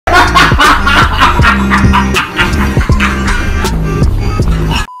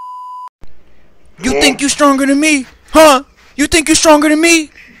think you stronger than me? Huh? You think you stronger than me?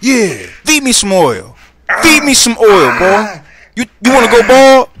 Yeah. Feed me some oil. Feed me some oil, boy. You wanna go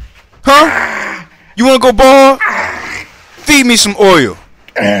bald? Huh? You wanna go bald? Feed me some oil.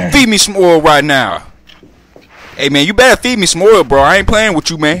 Feed me some oil right now. Hey, man, you better feed me some oil, bro. I ain't playing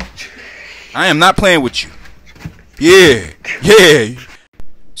with you, man. I am not playing with you. Yeah. Yeah.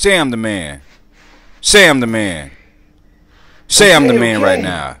 Say I'm the man. Say I'm the man. Say I'm the man right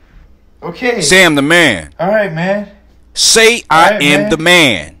now. Okay. Say I'm the man. All right, man. Say I am the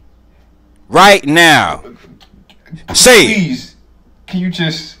man. Right now. Say it. Please. Can you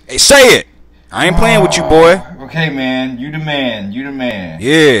just... Hey, say it. I ain't playing with you, boy. Okay, man. You the man. You the man.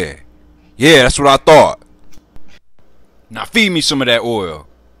 Yeah. Yeah, that's what I thought. Now feed me some of that oil.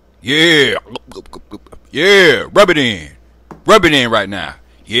 Yeah. Yeah. Rub it in. Rub it in right now.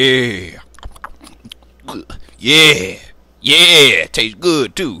 Yeah. Yeah. Yeah. Tastes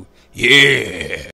good too. Yeah.